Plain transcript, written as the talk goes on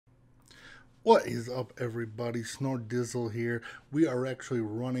What is up, everybody? SnoreDizzle here. We are actually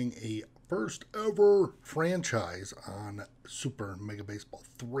running a first ever franchise on Super Mega Baseball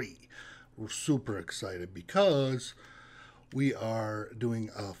 3. We're super excited because we are doing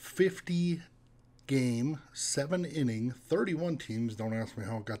a 50 game, 7 inning, 31 teams. Don't ask me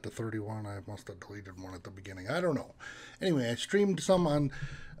how it got to 31. I must have deleted one at the beginning. I don't know. Anyway, I streamed some on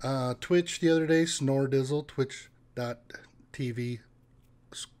Twitch the other day, SnoreDizzle, twitch.tv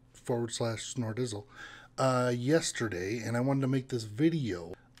 /SnoreDizzle yesterday, and I wanted to make this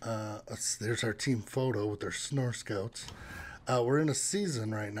video. There's our team photo with their SnoreScouts. We're in a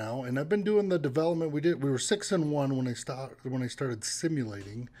season right now, and I've been doing the development. We were 6-1 when I started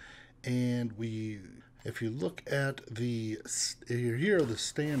simulating, and if you look at here are the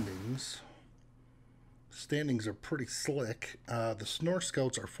standings. Standings are pretty slick. The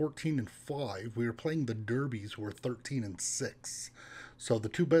SnoreScouts are 14-5. We were playing the Derbies, who are 13-6. So the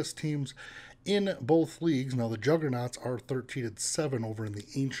two best teams in both leagues. Now the Juggernauts are 13-7 over in the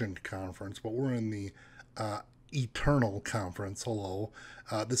Ancient Conference, but we're in the Eternal Conference. Hello.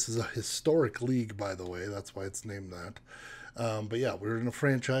 This is a historic league, by the way. That's why it's named that. But yeah, we're in a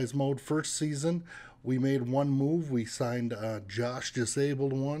franchise mode. First season, we made one move. We signed Josh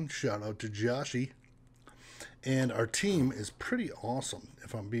Disabled One. Shout out to Joshy. And our team is pretty awesome,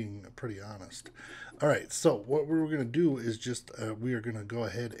 if I'm being pretty honest. All right, so what we're going to do is just we are going to go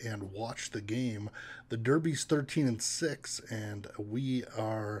ahead and watch the game. The Derby's 13-6, and we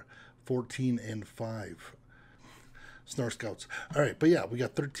are 14-5. SnoreScouts. All right, but yeah, we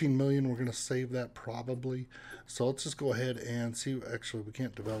got 13 million. We're going to save that probably. So let's just go ahead and see. Actually, we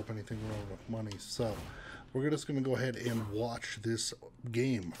can't develop anything wrong with money. So we're just going to go ahead and watch this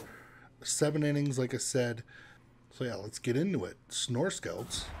game. 7 innings, like I said. So yeah, let's get into it.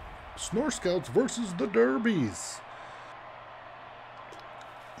 SnoreScouts. SnoreScouts versus the Derbies.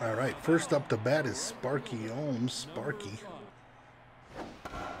 All right, first up to bat is Sparky Ohms. Sparky.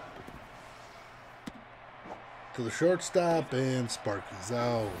 To the shortstop, and Sparky's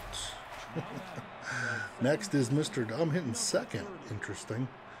out. Next is Mr. I'm hitting second. Interesting.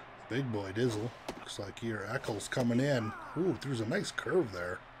 Big boy Dizzle. Looks like here Eccles coming in. Ooh, there's a nice curve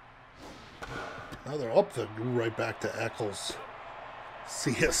there. Now they're up right back to Eccles.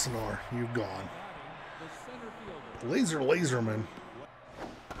 See ya, Snore. You're gone. Laserman.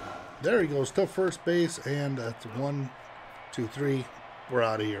 There he goes to first base, and that's 1, 2, 3. We're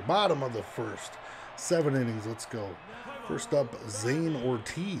out of here. Bottom of the first. 7 innings. Let's go. First up, Zane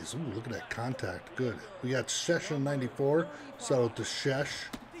Ortiz. Ooh, look at that contact. Good. We got Session 94. Shout out to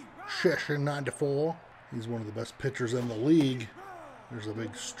Session 94. He's one of the best pitchers in the league. There's a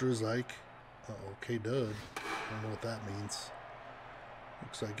big Strizike. Okay, Dud. I don't know what that means.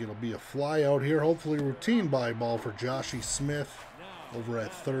 Looks like it'll be a fly out here. Hopefully routine by ball for Joshy Smith over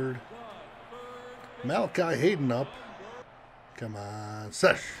at third. Malachi Hayden up. Come on.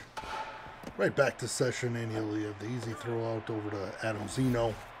 Sesh. Right back to Session, and he'll have the easy throw out over to Adam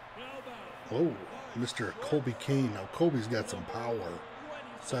Zeno. Oh, Mr. Kobe Kane. Now, Kobe's got some power.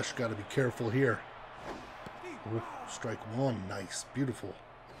 Sesh got to be careful here. Oh, strike one. Nice. Beautiful.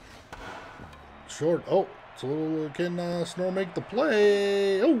 Short. Oh, it's a little. Can Snore make the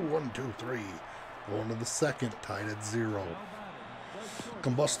play? Oh, 1, 2, 3. Going to the second, tied at 0.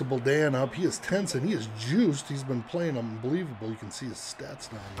 Combustible Dan up. He is tense and he is juiced. He's been playing unbelievable. You can see his stats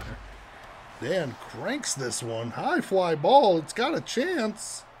down there. Dan cranks this one. High fly ball. It's got a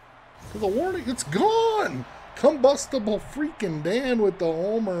chance. To the warning. It's gone. Combustible freaking Dan with the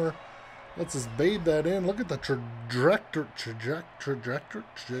homer. Let's just bathe that in. Look at the trajectory.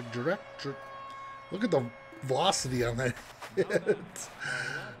 Look at the velocity on that hit.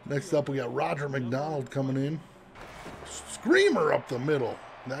 Next up, we got Roger McDonald coming in. Screamer up the middle.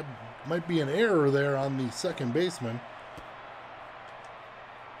 That might be an error there on the second baseman.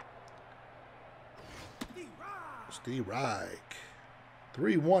 Steve Reich.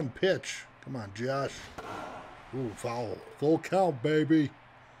 3-1 pitch. Come on, Josh. Ooh, foul. Full count, baby.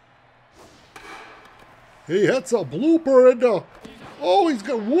 He hits a blooper into... Oh, Woody's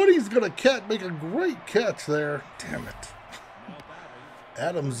going to make a great catch there. Damn it.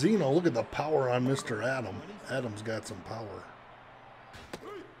 Adam Zeno, look at the power on Mr. Adam. Adam's got some power.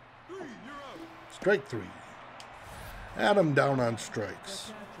 Strike 3. Adam down on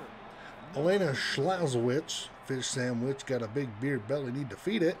strikes. Elena Schlazowicz, fish sandwich, got a big beard belly, need to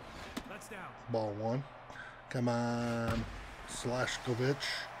feed it. Ball 1. Come on. Slashkovich.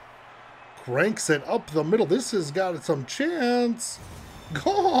 Cranks it up the middle. This has got some chance.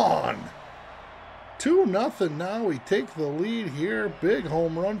 Gone. 2-0 now. We take the lead here. Big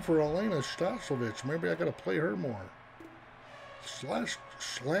home run for Elena Stashovich. Maybe I got to play her more.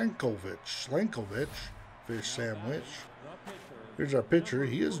 Schlankovic. Fish sandwich. Here's our pitcher.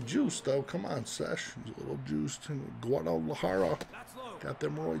 He is juiced, though. Come on, Sesh. He's a little juiced. Guadalajara. Got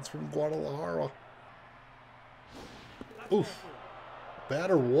them roids from Guadalajara. Oof.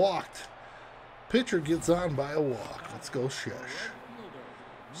 Batter walked. Pitcher gets on by a walk. Let's go, Shesh.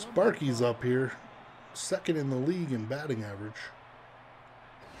 Sparky's up here. Second in the league in batting average.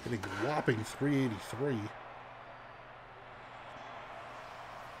 Hitting a whopping 383.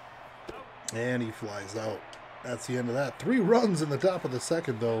 And he flies out. That's the end of that. 3 runs in the top of the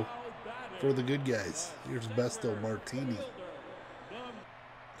second, though, for the good guys. Here's Besto Martini.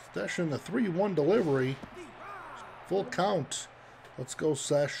 Stashing the 3-1 delivery. Full count. Let's go,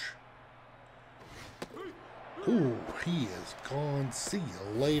 Sesh. Ooh, he is gone. See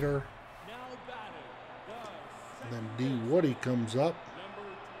you later. And then D. Woody comes up.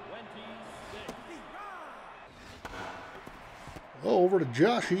 Oh, over to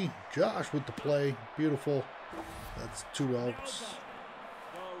Joshy. Josh with the play. Beautiful. That's 2 outs.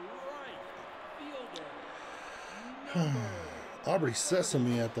 Aubrey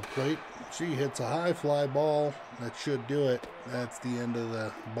Sesame at the plate. She hits a high fly ball. That should do it. That's the end of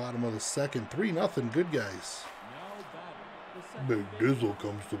the bottom of the second. 3-0 good guys. Big Dizzle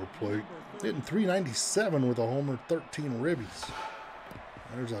comes to the plate. Hitting 397 with a homer, 13 ribbies.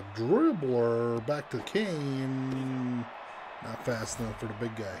 There's a dribbler back to Kane. Not fast enough for the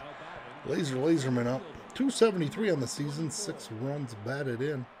big guy. Laserman up. 273 on the season. 6 runs batted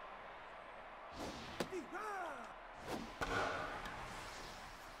in.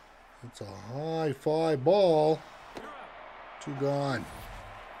 It's a high fly ball. 2 gone.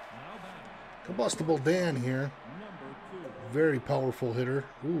 Combustible Dan here. Very powerful hitter.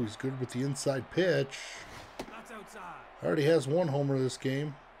 Ooh, he's good with the inside pitch. Already has 1 homer this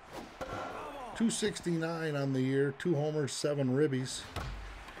game. 269 on the year. 2 homers, 7 ribbies.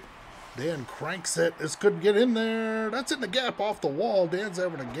 Dan cranks it. This could get in there. That's in the gap off the wall. Dan's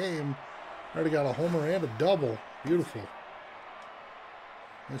having a game. Already got a homer and a double. Beautiful.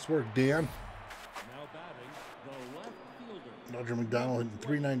 Nice work, Dan. Roger McDonald hitting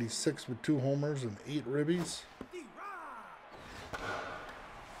 396 with 2 homers and 8 ribbies.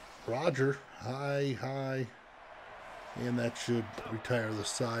 Roger, high. And that should retire the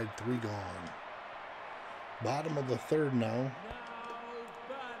side. 3 gone. Bottom of the third now.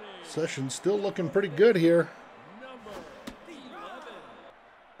 Session still looking pretty good here.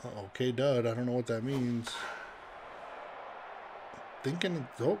 Uh-oh, K-Dud. I don't know what that means. Thinking,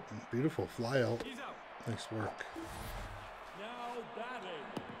 oh, beautiful fly out. Nice work.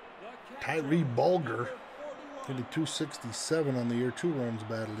 Tyree Bulger hitting 267 on the year. 2 runs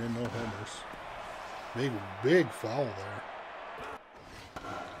batted in, no homers. Big foul there.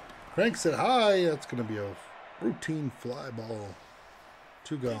 Cranks it high. That's going to be a routine fly ball.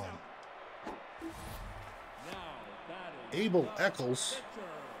 2 gone. Abel Eccles.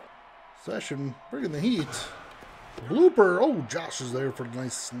 Session bringing the heat. Blooper. Oh, Josh is there for a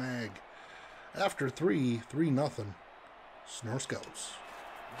nice snag. After 3-0. SnoreScouts.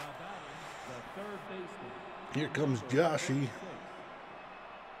 Here comes Joshy.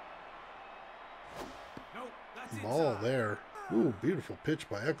 Ball there. Ooh, beautiful pitch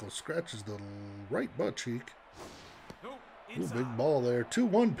by Eccles. Scratches the right butt cheek. Ooh, big ball there.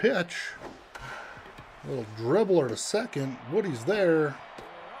 2-1 pitch. Little dribbler to second. Woody's there.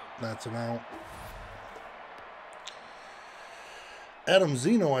 That's an out. Adam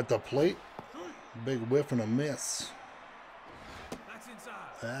Zeno at the plate. Big whiff and a miss.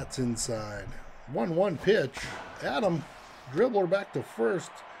 That's inside. 1-1 pitch. Adam, dribbler back to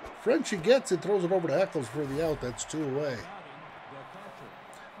first. Frenchie gets it, throws it over to Eccles for the out. That's 2 away.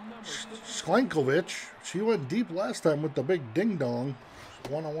 Schlankovic, she went deep last time with the big ding-dong.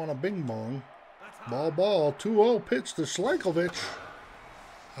 Wanna bing bong. Ball. 2-0 pitch to Schlankovic.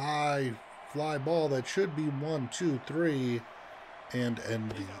 High fly ball that should be 1, 2, 3 and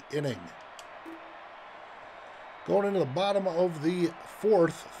end the inning. Going into the bottom of the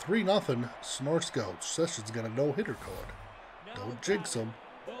fourth, 3-0 SnoreScouts. Sessions got a no-hitter card. Don't jinx them.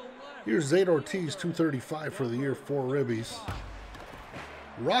 Here's Zade Ortiz, 235 for the year, 4 ribbies.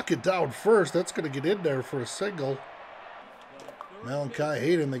 Rocket down first. That's going to get in there for a single. Malachi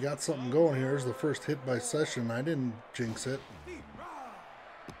Hayden, they got something going here. Here's the first hit by Session. I didn't jinx it.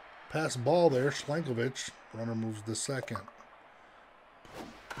 Pass ball there. Schlankovic. Runner moves to second.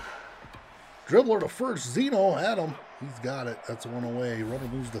 Dribbler to first. Zeno had him. He's got it. That's 1 away. Runner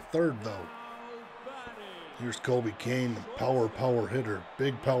moves to third, though. Here's Kobe Kane, the power hitter.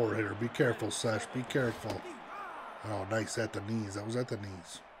 Big power hitter. Be careful, Sesh. Be careful. Oh, nice at the knees. That was at the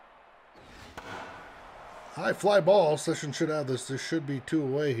knees. High fly ball. Session should have this. This should be 2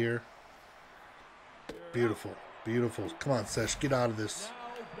 away here. Beautiful. Beautiful. Come on, Sesh. Get out of this.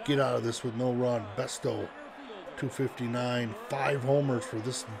 Get out of this with no run. Besto. 259. 5 homers for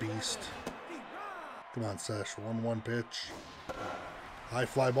this beast. Come on, Sesh. 1-1 pitch. High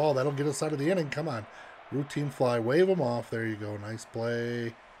fly ball. That'll get us out of the inning. Come on. Routine fly. Wave them off. There you go. Nice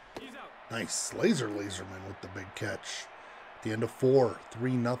play. Nice. Laserman with the big catch. At the end of 4.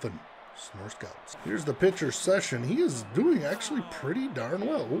 3-0. SnoreScouts. Here's the pitcher Session. He is doing actually pretty darn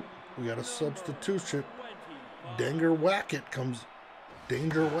well. Ooh, we got a substitution. Danger Wackett comes.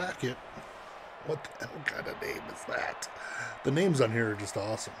 Danger Wackett. What the hell kind of name is that? The names on here are just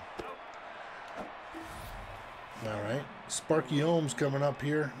awesome. All right. Sparky Ohms coming up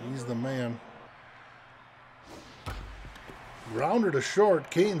here. He's the man. Grounder to short.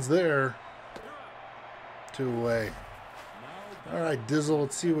 Kane's there. 2 away. All right, Dizzle,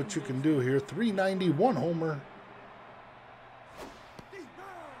 let's see what you can do here. 391 homer.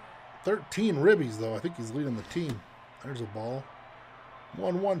 13 ribbies, though. I think he's leading the team. There's a ball.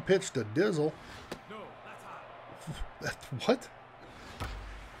 1-1 pitch to Dizzle. That's what?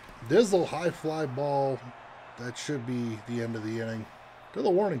 Dizzle, high fly ball. That should be the end of the inning. To the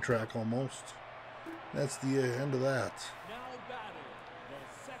warning track, almost. That's the end of that.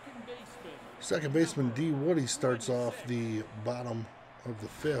 Second baseman D. Woody starts off the bottom of the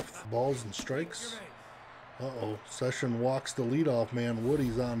 5th. Balls and strikes. Uh-oh. Session walks the leadoff man.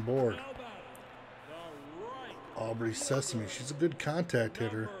 Woody's on board. Aubrey Sesame. She's a good contact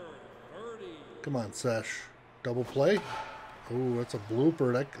hitter. Come on, Sesh. Double play. Oh, that's a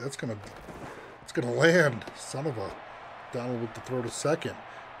blooper. That's gonna land. Son of a. Donald with the throw to second.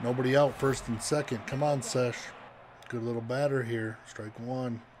 Nobody out. First and second. Come on, Sesh. Good little batter here. Strike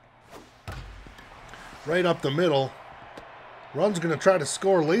 1. Right up the middle. Run's going to try to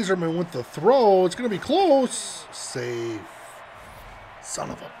score. Laserman with the throw. It's going to be close. Safe.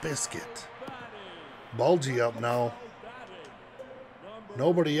 Son of a biscuit. Bulgy up now.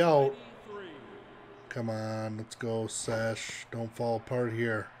 Nobody out. Come on. Let's go, Sesh. Don't fall apart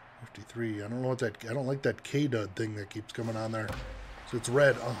here. 53. I don't know what that... I don't like that K-Dud thing that keeps coming on there. So it's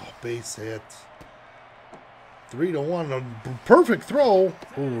red. Oh, base hit. 3-1. A perfect throw.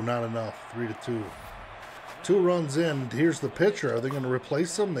 Ooh, not enough. 3-2. 2 runs in. Here's the pitcher. Are they going to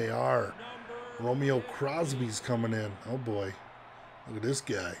replace him? They are. Romeo Crosby's coming in. Oh, boy. Look at this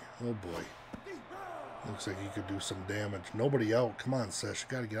guy. Oh, boy. Looks like he could do some damage. Nobody out. Come on, Sesh.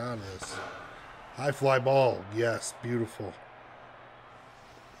 You got to get out of this. High fly ball. Yes. Beautiful.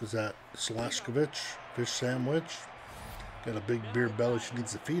 Was that Slashkovich? Fish sandwich. Got a big beer belly. She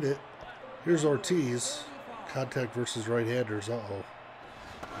needs to feed it. Here's Ortiz. Contact versus right-handers. Uh-oh.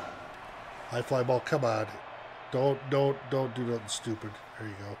 High fly ball. Come on. Don't do nothing stupid. There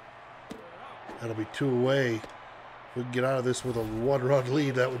you go. That'll be 2 away. If we can get out of this with a 1-run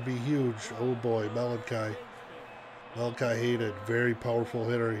lead, that would be huge. Oh boy, Malachi. Malachi Hated. Very powerful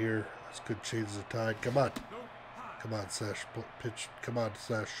hitter here. This could change the tide. Come on. Come on, Sesh. Pitch. Come on,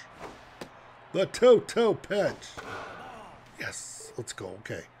 Sesh. The 2-2 pitch. Yes. Let's go.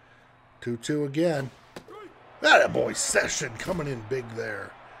 Okay. 2-2 again. That boy Session coming in big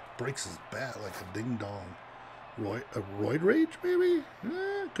there. Breaks his bat like a ding-dong. Roid rage, maybe?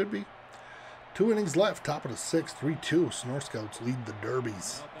 Could be. 2 innings left. Top of the 6th. 3-2. SnoreScouts lead the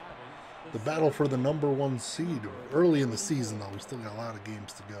Derbies. The battle for the #1 seed. Early in the season, though. We still got a lot of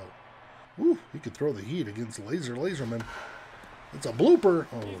games to go. Woo, he could throw the heat against Laserman. It's a blooper.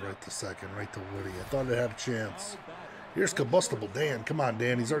 Oh, right to second. Right to Woody. I thought it had a chance. Here's Combustible Dan. Come on,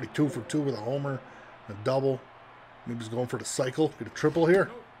 Dan. He's already 2 for 2 with a homer. A double. Maybe he's going for the cycle. Get a triple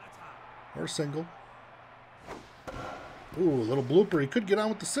here. Or a single. Ooh, a little blooper. He could get on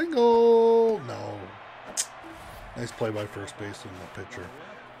with the single. No. Nice play by first baseman and the pitcher.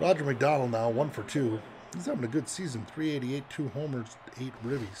 Roger McDonald now, 1 for 2. He's having a good season. 388, 2 homers, 8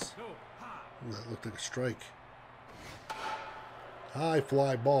 ribbies. Ooh, that looked like a strike. High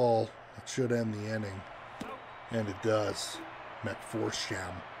fly ball. That should end the inning. And it does.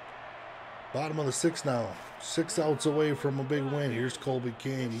 McForsham. Bottom of the 6th now. 6 outs away from a big win. Here's Colby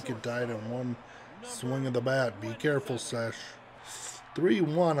Kane. He could tie it in 1 swing of the bat. Be careful, Sesh.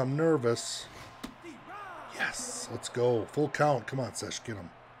 3-1. I'm nervous. Yes. Let's go. Full count. Come on, Sesh. Get him.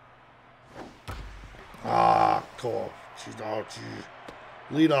 Ah, cool. Oh,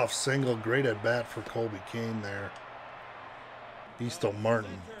 gee. Leadoff single. Great at bat for Colby Kane there. Beasto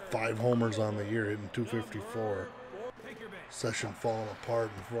Martin. 5 homers on the year, hitting 254. Session falling apart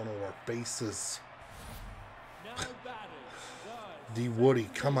in front of our faces. D. Woody,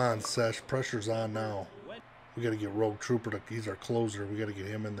 come on, Sesh. Pressure's on now. We got to get Rogue Trooper. He's our closer. We got to get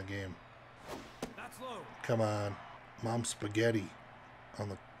him in the game. Come on. Mom spaghetti on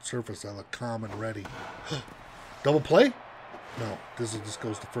the surface. I look calm and ready. Double play? No. Dizzle just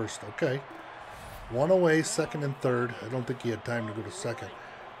goes to first. Okay. One away, second and third. I don't think he had time to go to second.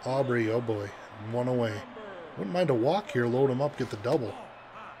 Aubrey, oh boy. One away. Wouldn't mind a walk here. Load him up, get the double.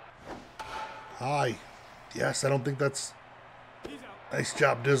 High. Yes, I don't think that's... Nice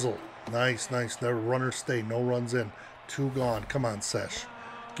job, Dizzle. Nice, nice. The runners stay. No runs in. 2 gone. Come on, Sesh.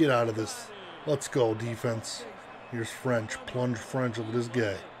 Get out of this. Let's go, defense. Here's French. Plunge French. Look at this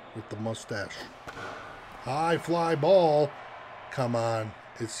guy with the mustache. High fly ball. Come on.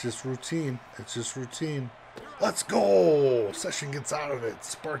 It's just routine. It's just routine. Let's go. Session gets out of it.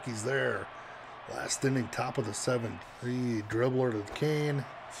 Sparky's there. Last inning, top of the 7th. The dribbler to the cane.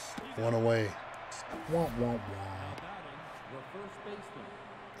 1 away. Wah, wah, wah.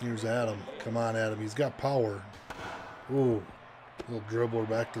 Here's Adam. Come on, Adam. He's got power. Ooh. Little dribbler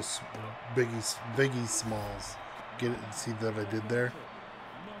back to Biggie Smalls. Get it and see that I did there?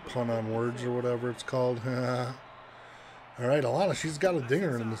 Pun on words or whatever it's called. All right, Alana, she's got a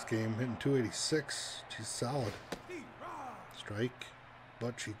dinger in this game, hitting 286. She's solid. Strike,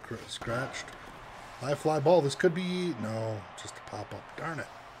 but she scratched. High fly ball. This could be no, just a pop up. Darn it,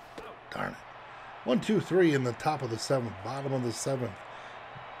 darn it. 1, 2, 3 in the top of the 7th, bottom of the 7th.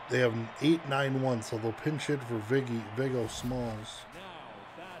 They have an 8-9-1, so they'll pinch hit for Vigo Smalls.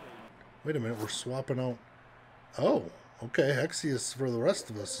 Wait a minute, we're swapping out. Oh, okay. Hexius for the rest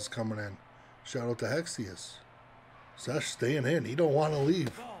of us is coming in. Shout out to Hexius. Sesh staying in. He don't want to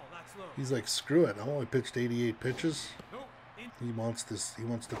leave. He's like, screw it. I only pitched 88 pitches. He wants this. He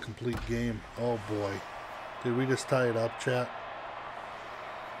wants the complete game. Oh boy, did we just tie it up, chat?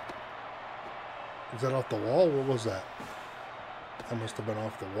 Was that off the wall? What was that? That must have been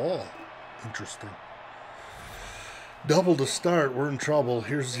off the wall. Interesting. Double to start. We're in trouble.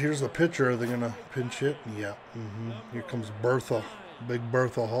 Here's the pitcher. Are they gonna pinch hit? Yeah. Here comes Bertha. Big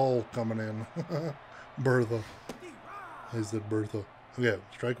Bertha Hull coming in. Bertha. I said Bertha. Okay,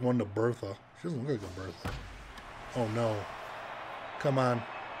 strike 1 to Bertha. She doesn't look like a Bertha. Oh no. Come on.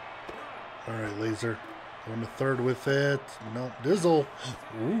 All right, Laser. Going to third with it. No, Dizzle.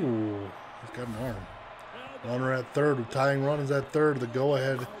 Ooh, he's got an arm. Runner at third. Tying run is at third. The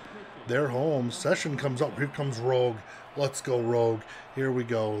go-ahead. They're home. Session comes up. Here comes Rogue. Let's go, Rogue. Here we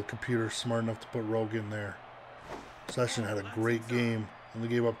go. The computer's smart enough to put Rogue in there. Session had a great game. Only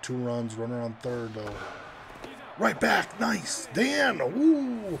gave up 2 runs. Runner on third, though. Right back. Nice. Dan.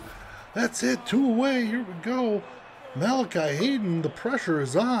 Ooh. That's it. 2 away. Here we go. Malachi Hayden. The pressure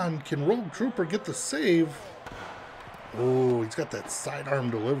is on. Can Rogue Trooper get the save? Oh, he's got that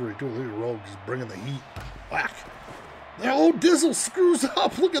sidearm delivery, too. Look at Rogue just bringing the heat. Whack. Oh, Dizzle screws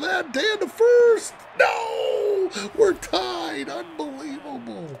up. Look at that. Dan to first. No! We're tied.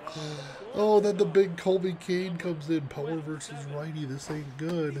 Unbelievable. Oh, then the big Colby Kane comes in. Power versus righty. This ain't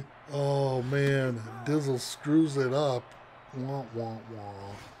good. Oh, man. Dizzle screws it up. Wah, wah,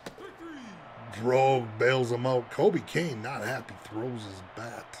 wah. Rogue bails him out. Colby Kane, not happy, throws his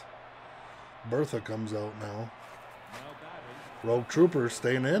bat. Bertha comes out now. Rogue Trooper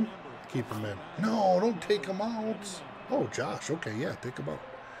staying in. Keep him in. No, don't take him out. Oh, Josh. Okay, yeah, take him out.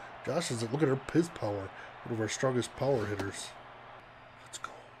 Josh is, look at his power. One of our strongest power hitters. Let's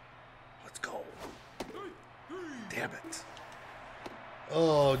go. Let's go. Damn it.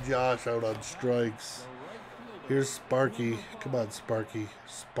 Oh, Josh out on strikes. Here's Sparky. Come on, Sparky.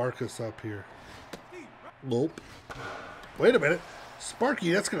 Spark us up here. Nope. Wait a minute.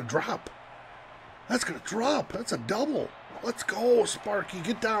 Sparky, that's going to drop. That's going to drop. That's a double. Let's go, Sparky.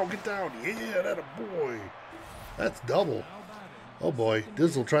 Get down, get down. Yeah, that a boy. That's double. Oh, boy.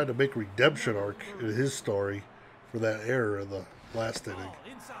 Dizzle tried to make redemption arc in his story for that error in the last inning.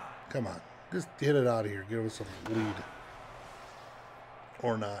 Come on. Just hit it out of here. Give us a lead.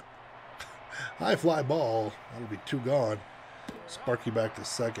 Or not. High fly ball. That'll be 2 gone. Sparky back to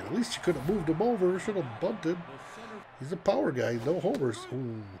second. At least you could have moved him over. Should have bunted. He's a power guy. No homers.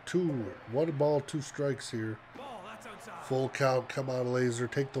 Ooh, 1 ball, 2 strikes here. Full count. Come on, Laser.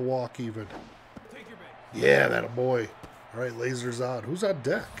 Take the walk even. Yeah, that a boy. All right, Laser's on. Who's on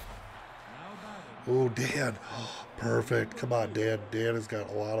deck? Oh, Dan. Oh, perfect. Come on, Dan. Dan has got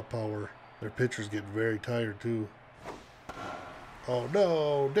a lot of power. Their pitcher's getting very tired, too. Oh,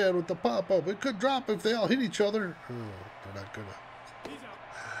 no. Dan with the pop-up. It could drop if they all hit each other. Oh, they're not going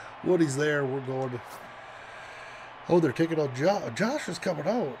to. Woody's there. We're going to. Oh, they're taking out Josh. Josh is coming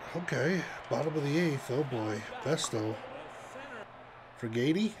out. Okay. Bottom of the 8th. Oh, boy. Besto.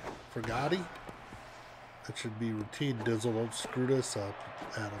 Fragati? That should be routine. Dizzle, don't screw this up.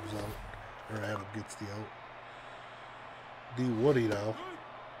 Adam's out. Or Adam gets the out. D. Woody now.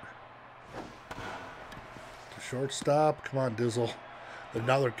 Shortstop. Come on, Dizzle.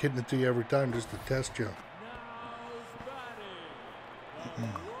 Now they're kidding it to you every time just to test you.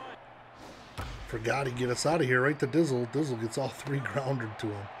 Forgot to get us out of here. Right to Dizzle. Dizzle gets all 3 grounded to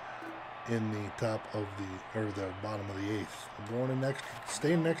him in the top of the bottom of the 8th. We're going in next,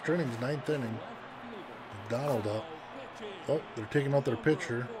 staying next innings, 9th inning. McDonald up. Oh, they're taking out their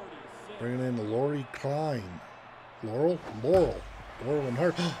pitcher. Bringing in Lori Klein. Laurel and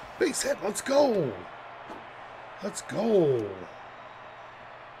Hart. Base hit. Let's go. Let's go.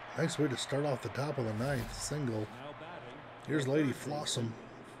 Nice way to start off the top of the 9th. Single. Here's Lady Flossum.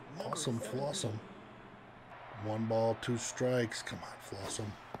 Awesome Flossum. 1 ball, 2 strikes. Come on, Flossum.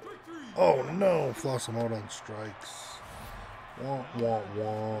 Oh no, Flossum out on strikes. Wah, wah,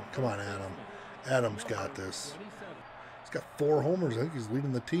 wah. Come on, Adam. Adam's got this. He's got 4 homers. I think he's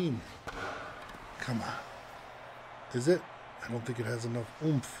leading the team. Come on. Is it? I don't think it has enough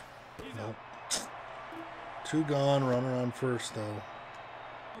oomph. Nope. 2 gone. Runner on first, though.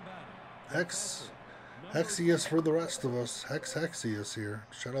 Hexius for the rest of us. Hexius here.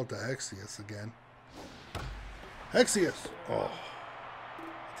 Shout out to Hexius again. Hexius! Oh.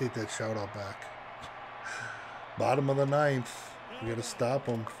 Take that shout out back. Bottom of the 9th. We got to stop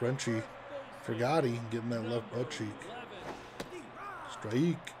him. Frenchie. Forgotti getting that left butt cheek.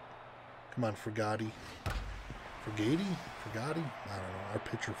 Strike. Come on, Forgotti. Forgati? I don't know. Our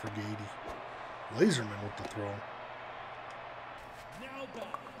pitcher, Forgati. Laserman with the throw.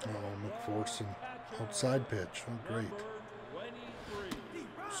 Oh, McPherson. Outside pitch. Oh, great.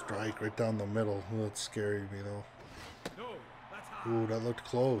 Strike right down the middle. Oh, that scared me, though. Ooh, that looked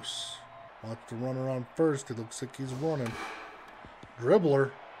close. Watch the runner on first. It looks like he's running.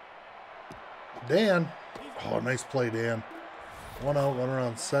 Dribbler. Dan. Oh, nice play, Dan. 1 out, runner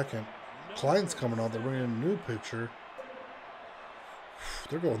on second. Klein's coming out. They're bringing in a new pitcher.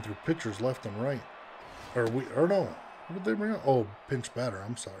 They're going through pitchers left and right. Or no. What did they bring out? Oh, pinch batter.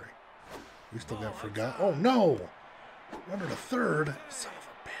 I'm sorry. We still got forgot. Oh, no. Runner to third. Son of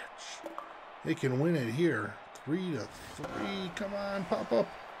a bitch. They can win it here. 3-3. Come on, pop up.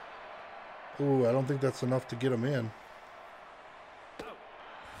 Ooh, I don't think that's enough to get him in.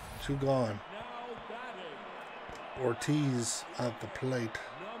 2 gone. Ortiz at the plate.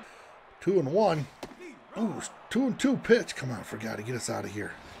 2-1. Ooh, 2-2 pitch. Come on, forgot to get us out of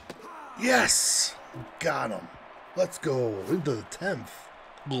here. Yes! Got him. Let's go into the 10th.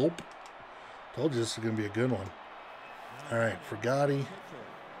 Gulp. Told you this is going to be a good one. All right, Forgotti.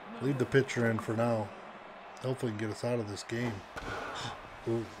 Leave the pitcher in for now. Hopefully get us out of this game.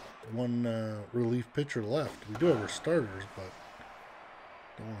 Ooh, 1 relief pitcher left. We do have our starters, but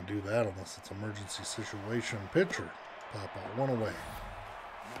don't want to do that unless it's emergency situation. Pitcher. Pop out. 1 away.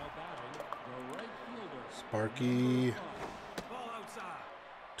 Sparky.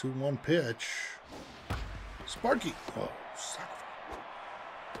 2-1 pitch. Sparky. Oh, son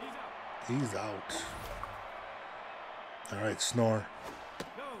of a... He's out. All right, Snore.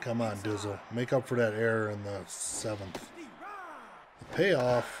 Come on, Dizzle. Make up for that error in the 7th. The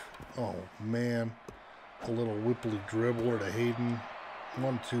payoff. Oh, man. A little whipply dribbler to Hayden.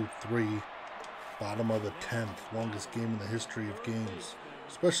 1, 2, 3. Bottom of the 10th. Longest game in the history of games.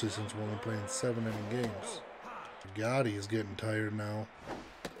 Especially since we're only playing 7-inning games. Gotti is getting tired now.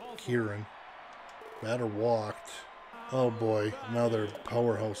 Kieran. Batter walked. Oh boy. Now they're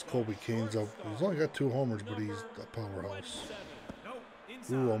powerhouse. Colby Kane's up. He's only got 2 homers, but he's a powerhouse.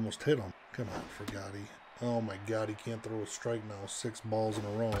 Ooh, almost hit him. Come on, Forgotti. Oh my God, he can't throw a strike now. 6 balls in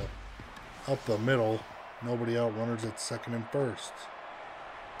a row. Up the middle. Nobody out. Runners at second and first.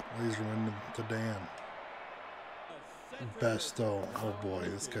 Laserman to Dan. Besto. Oh boy,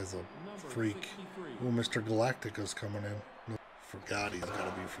 this guy's a freak. Ooh, Mr. Galactica's coming in. Forgot he's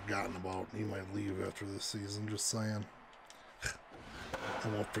got to be forgotten about. He might leave after this season, just saying. I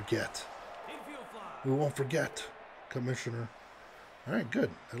won't forget. We won't forget, Commissioner. All right, good.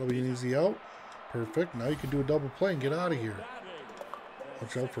 That'll be an easy out. Perfect. Now you can do a double play and get out of here.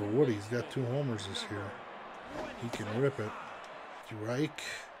 Watch out for Woody. He's got 2 homers this year. He can rip it. Strike.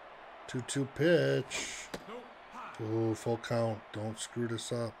 2-2 pitch. Ooh, full count. Don't screw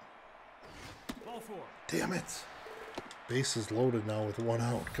this up. Damn it. Base is loaded now with 1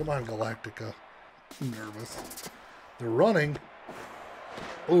 out. Come on, Galactica. I'm nervous. They're running.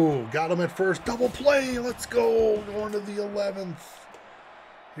 Ooh, got him at first. Double play. Let's go. Going to the 11th.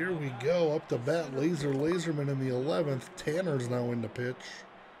 Here we go. Up to bat. Laserman in the 11th. Tanner's now in the pitch.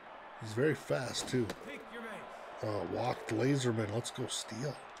 He's very fast, too. Walked Laserman. Let's go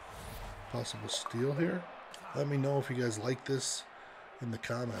steal. Possible steal here. Let me know if you guys like this in the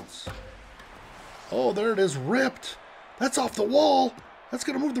comments. Oh, there it is. Ripped. That's off the wall. That's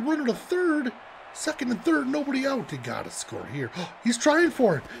going to move the runner to third. Second and third, nobody out. He got to score here. He's trying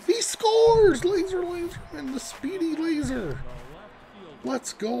for it. He scores! Laser, and the speedy laser.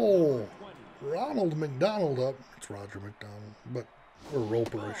 Let's go. Ronald McDonald up. It's Roger McDonald, or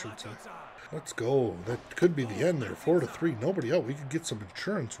Roper, I should say. Let's go. That could be the end there. 4-3, nobody out. We could get some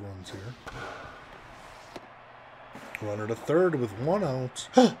insurance runs here. Runner to third with 1 out.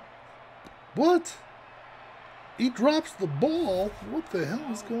 What? He drops the ball. What the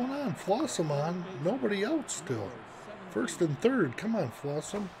hell is going on? Flossum on. Nobody out still. First and third. Come on,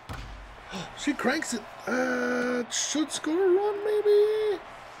 Flossum. She cranks it. Should score a run, maybe?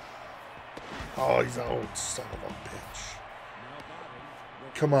 Oh, he's out. Son of a bitch.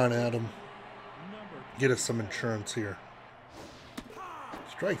 Come on, Adam. Get us some insurance here.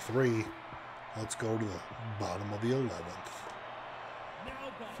 Strike 3. Let's go to the bottom of the 11th.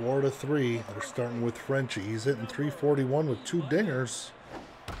 4-3. They're starting with Frenchie. He's hitting 341 with 2 dingers.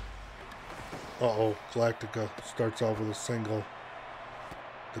 Uh-oh. Galactica starts off with a single.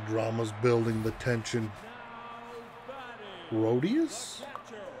 The drama's building, the tension. Rhodius?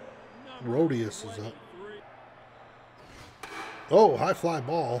 Rhodius is up. Oh, high fly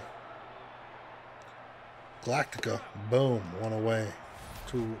ball. Galactica. Boom. 1 away.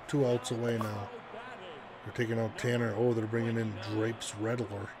 Two outs away now. They're taking out Tanner. Oh, they're bringing in Drapes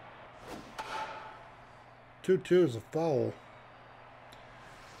Redler. 2-2 is a foul.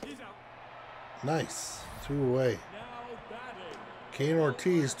 Nice. 2 away. Kane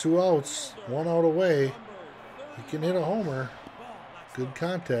Ortiz, 2 outs. 1 out away. He can hit a homer. Good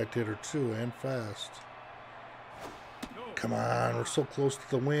contact hitter, too, and fast. Come on. We're so close to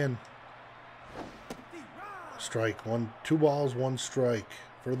the win. Strike. 2 balls, 1 strike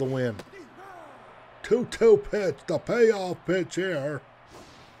for the win. 2-2 pitch, the payoff pitch here.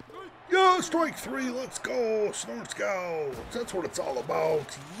 Yeah, strike 3, let's go, SnoreScouts. That's what it's all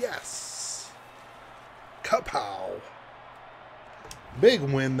about, yes. Kapow. Big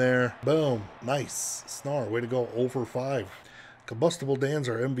win there, boom, nice. Snore, way to go, 0 for 5. Combustible Dan's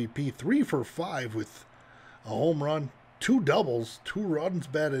our MVP, 3 for 5 with a home run, 2 doubles, 2 runs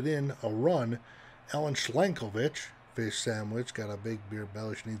batted in, a run. Alan Schlenkovich, fish sandwich, got a big beer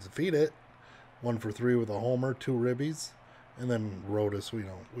belly, she needs to feed it. 1 for 3 with a homer, 2 ribbies. And then Rhodus, we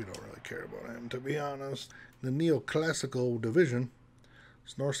don't really care about him, to be honest. The neoclassical division,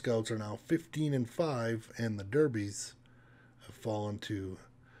 SnoreScouts are now 15-5, and the Derbies have fallen to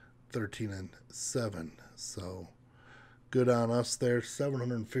 13-7. So good on us there.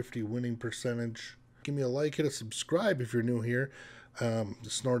 750 winning percentage. Give me a like, hit a subscribe if you're new here.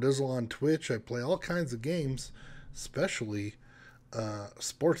 SnoreDizzle on Twitch. I play all kinds of games, especially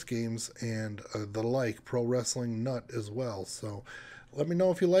sports games and the like, pro wrestling nut as well. So let me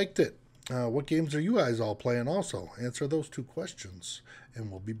know if you liked it. What games are you guys all playing also? Answer those 2 questions and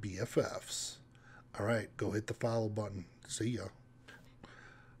we'll be BFFs. All right, go hit the follow button. See ya.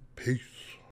 Peace.